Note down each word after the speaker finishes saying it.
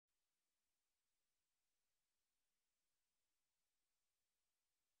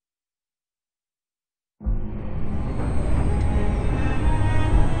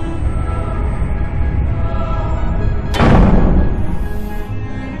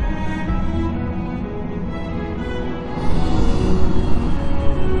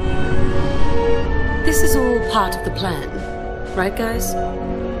part of the plan. Right, guys?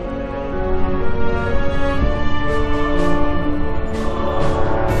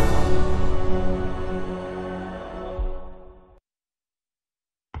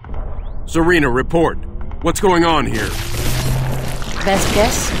 Serena, report. What's going on here? Best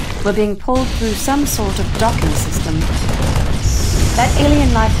guess, we're being pulled through some sort of docking system. That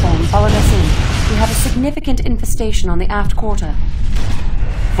alien life form followed us in. We have a significant infestation on the aft quarter.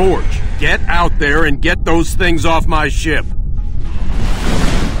 Forge, get out there and get those things off my ship.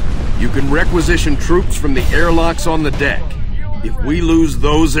 You can requisition troops from the airlocks on the deck. If we lose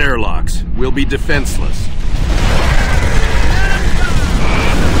those airlocks, we'll be defenseless.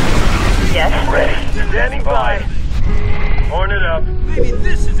 Yes, ready. Standing by. Horn it up. Maybe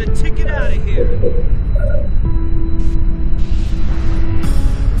this is a ticket out of here.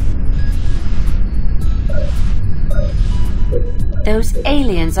 Those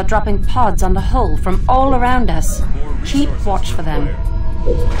aliens are dropping pods on the hull from all around us. Keep watch for them.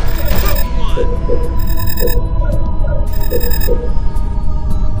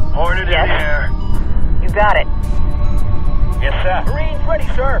 Horn it in there. You got it. Yes, sir. Marines ready,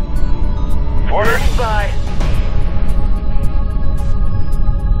 sir. Orders by.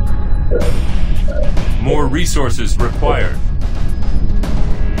 More resources required.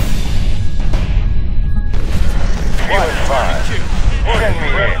 Send me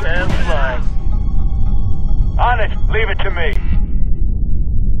in. And fly. On it. Leave it to me.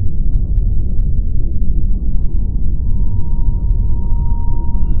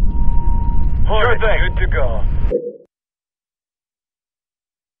 Sure thing. Good to go.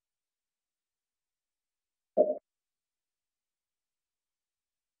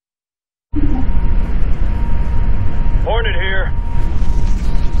 Hornet here.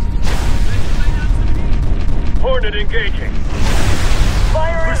 Hornet engaging.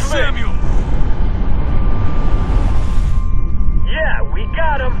 Fire is lit. Yeah, we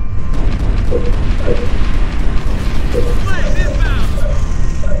got him.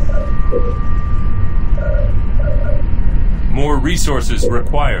 More resources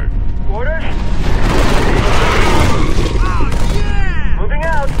required. Orders. Moving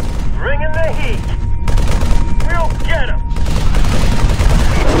out. Bring in the heat. We'll get him.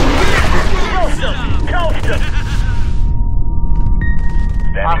 Coast him. Coast him.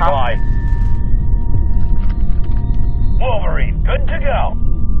 Standing by. Wolverine, good to go.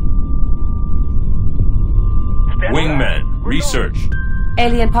 Wingmen, researched.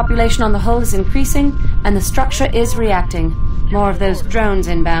 Alien population on the hull is increasing, and the structure is reacting. More of those drones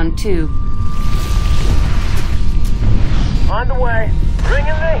inbound, too. On the way. Bring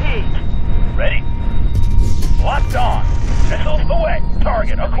in the heat. Ready? Locked on. Missiles away.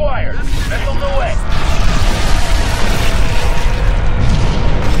 Target acquired. Missiles away.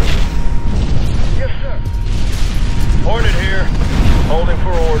 Yes, sir. Hornet here. Holding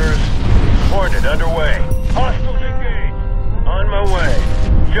for orders. Hornet underway. Hostiles engaged. On my way.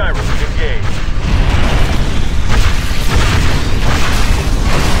 Gyros engaged.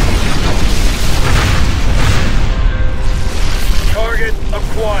 Target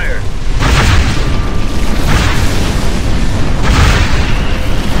acquired.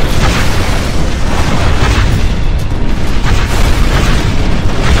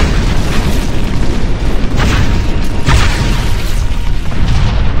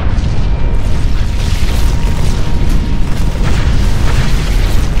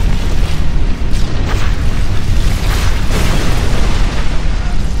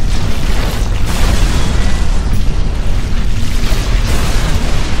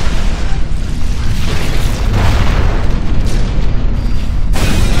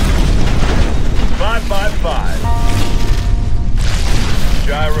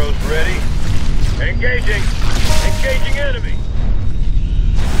 Gyros ready. Engaging. Engaging enemy.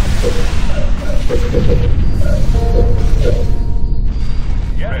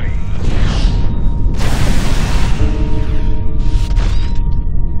 Ready.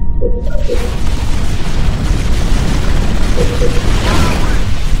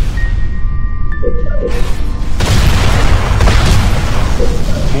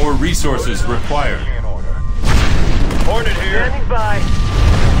 More resources required. Hornet here. Standing by.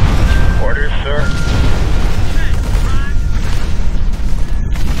 Orders, sir.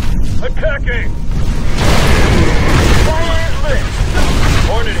 Attacking! Fire is lit!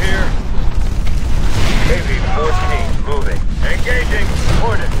 Hornet here. KV-14 moving. Engaging.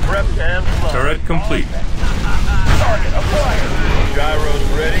 Hornet prepped and flown. Turret complete. Target acquired. Gyros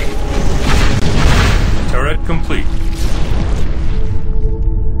ready. Turret complete.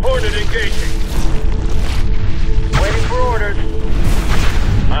 Hornet engaging. Waiting for orders.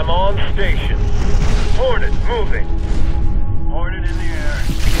 I'm on station. Hornet moving. Hornet in the air.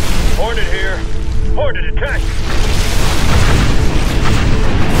 Hornet here. Hornet attack.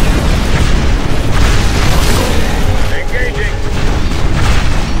 Engaging.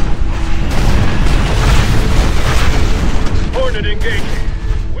 Hornet engaging.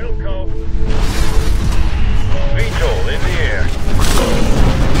 Wilco. VTOL in the air.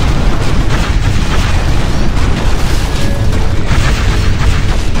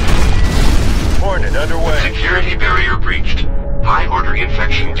 Hornet underway. Security barrier breached. High order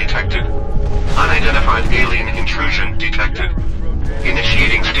infection detected. Unidentified alien intrusion detected.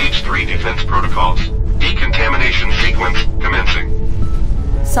 Initiating stage 3 defense protocols. Decontamination sequence commencing.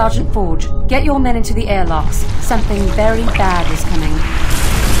 Sergeant Forge, get your men into the airlocks. Something very bad is coming.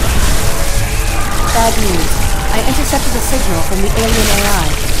 Bad news. I intercepted a signal from the alien AI.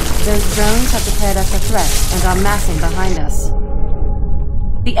 Those drones have declared us a threat and are massing behind us.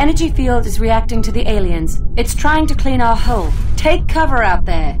 The energy field is reacting to the aliens. It's trying to clean our hull. Take cover out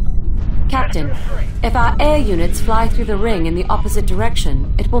there. Captain, if our air units fly through the ring in the opposite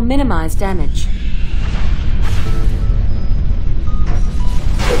direction, it will minimize damage.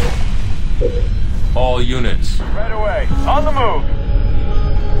 All units. Right away. On the move.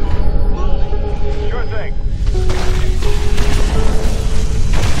 Sure thing.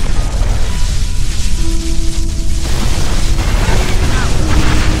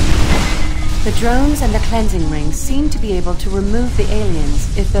 The drones and the cleansing rings seem to be able to remove the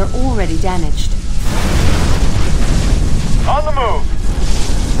aliens if they're already damaged. On the move.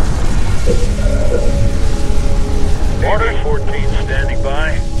 Order 14 standing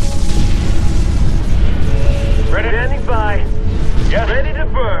by. Ready? Standing by. Yes. Ready to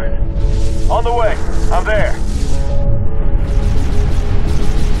burn. On the way. I'm there.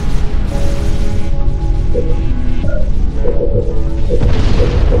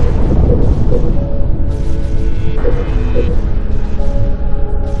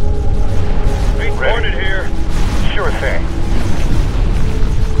 Hornet here. Sure thing.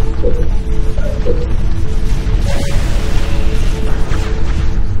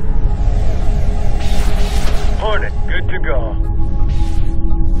 Hornet, good to go.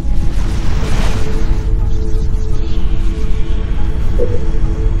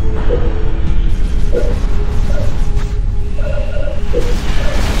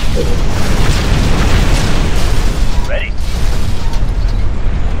 Ready.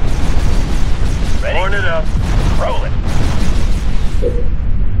 Ready? Hornet up. Roll it.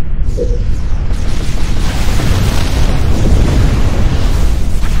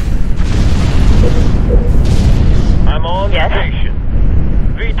 I'm on station.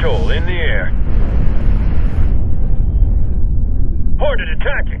 VTOL in the air. Hornet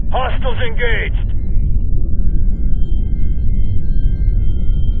attacking. Hostiles engaged.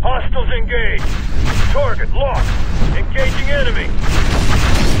 Hostiles engaged. Target locked. Engaging enemy.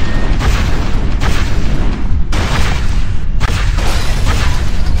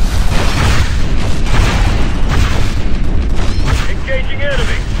 Engaging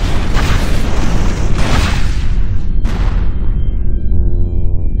enemy.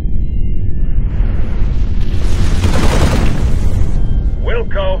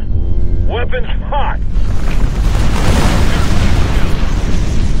 Wilco. Weapons hot.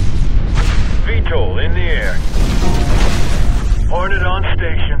 VTOL in the air. Hornet on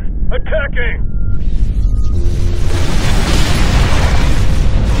station. Attacking!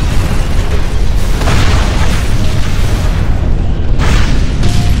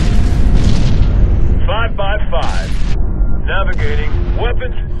 Five by 5. Navigating.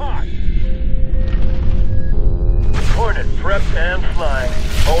 Weapons hot. Hornet prepped and flying.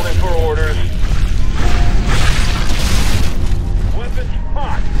 Holding for orders. Weapons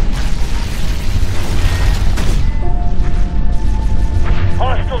hot.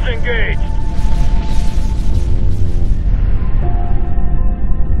 Hostiles engaged.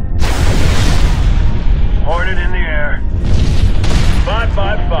 Hornet in the air. 5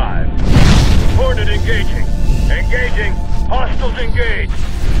 by 5. Hornet engaging. Engaging. Hostiles engaged.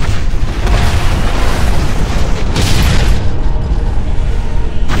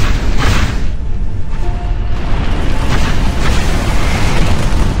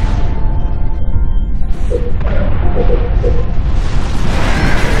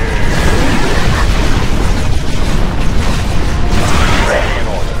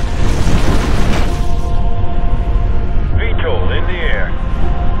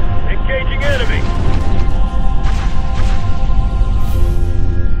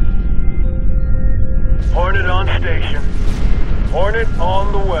 Hornet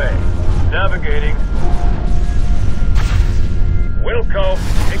on the way. Navigating. Wilco,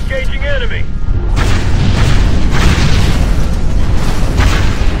 engaging enemy.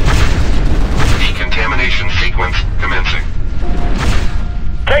 Decontamination sequence commencing.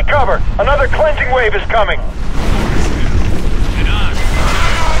 Take cover! Another cleansing wave is coming! Get on.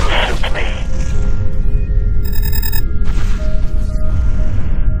 Suits me.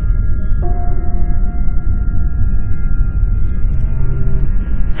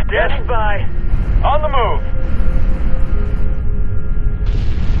 Stand by. On the move.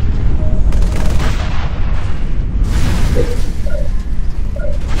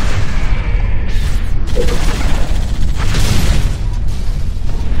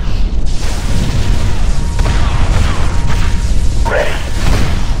 Ready.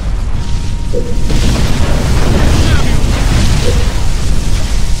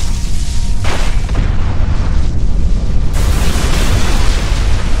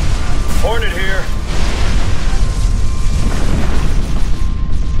 Hornet here.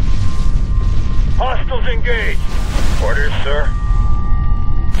 Hostiles engaged. Orders, sir.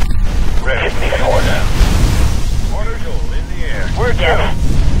 Ready. Give me an order. Orders all in the air. Where to?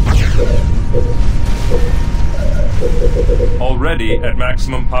 Already at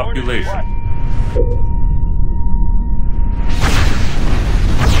maximum population.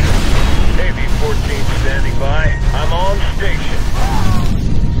 AV-14 standing by. I'm on station.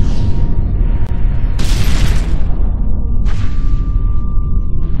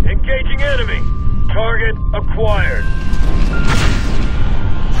 Engaging enemy. Target acquired.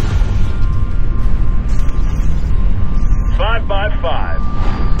 Five by 5.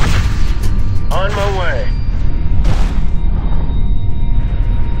 On my way.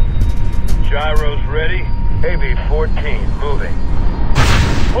 Gyros ready. AV-14 moving.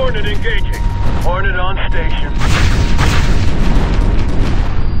 Hornet engaging. Hornet on station.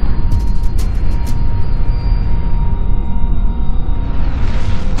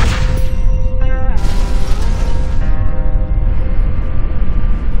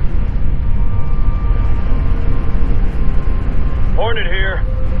 Hornet here.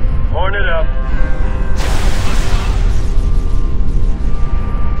 Hornet up.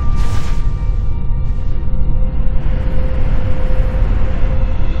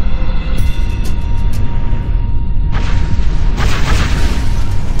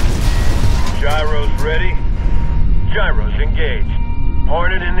 Gyros ready. Gyros engaged.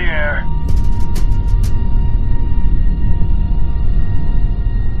 Hornet in the air.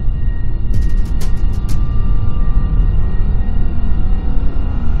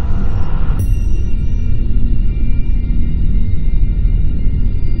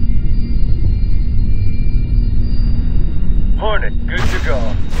 Hornet, good to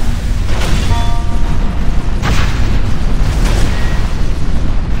go.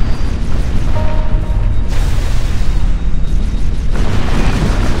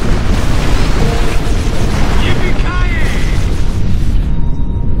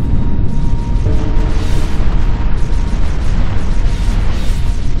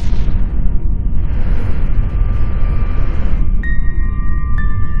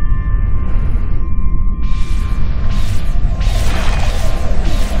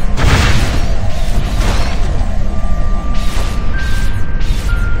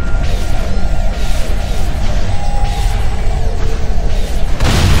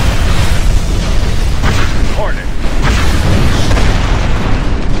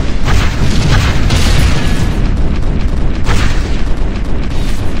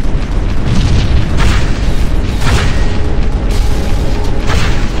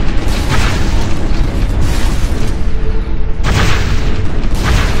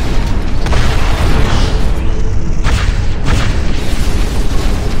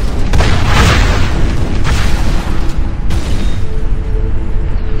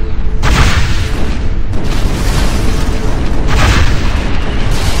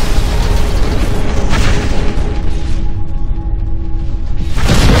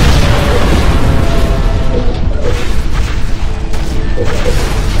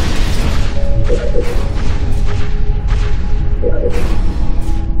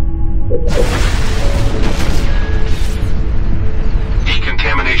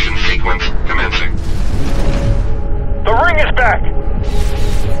 Decontamination sequence commencing. The ring is back!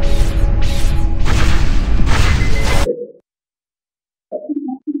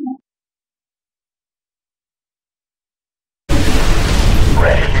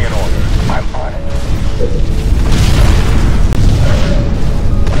 Ready in order. I'm on it.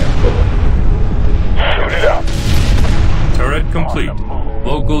 Suit it up. Turret complete.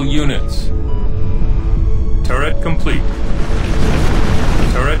 Local units. Turret complete.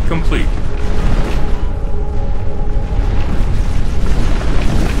 Turret complete.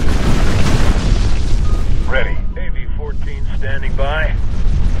 Ready. AV-14 standing by.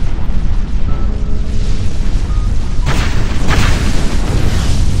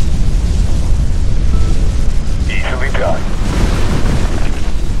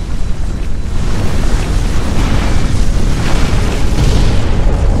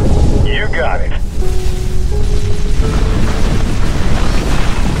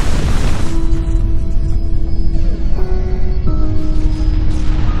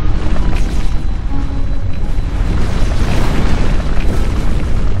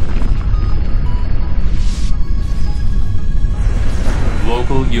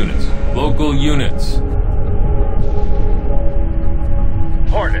 units. Local units.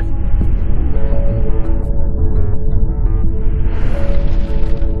 Hornet.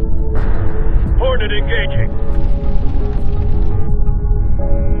 Hornet engaging.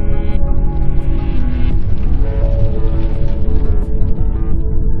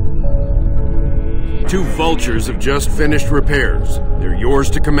 Two vultures have just finished repairs. They're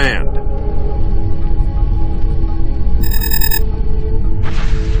yours to command.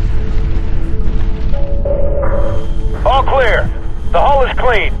 All clear. The hull is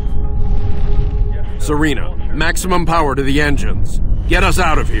clean. Serena, maximum power to the engines. Get us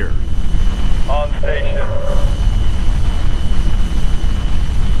out of here. On station.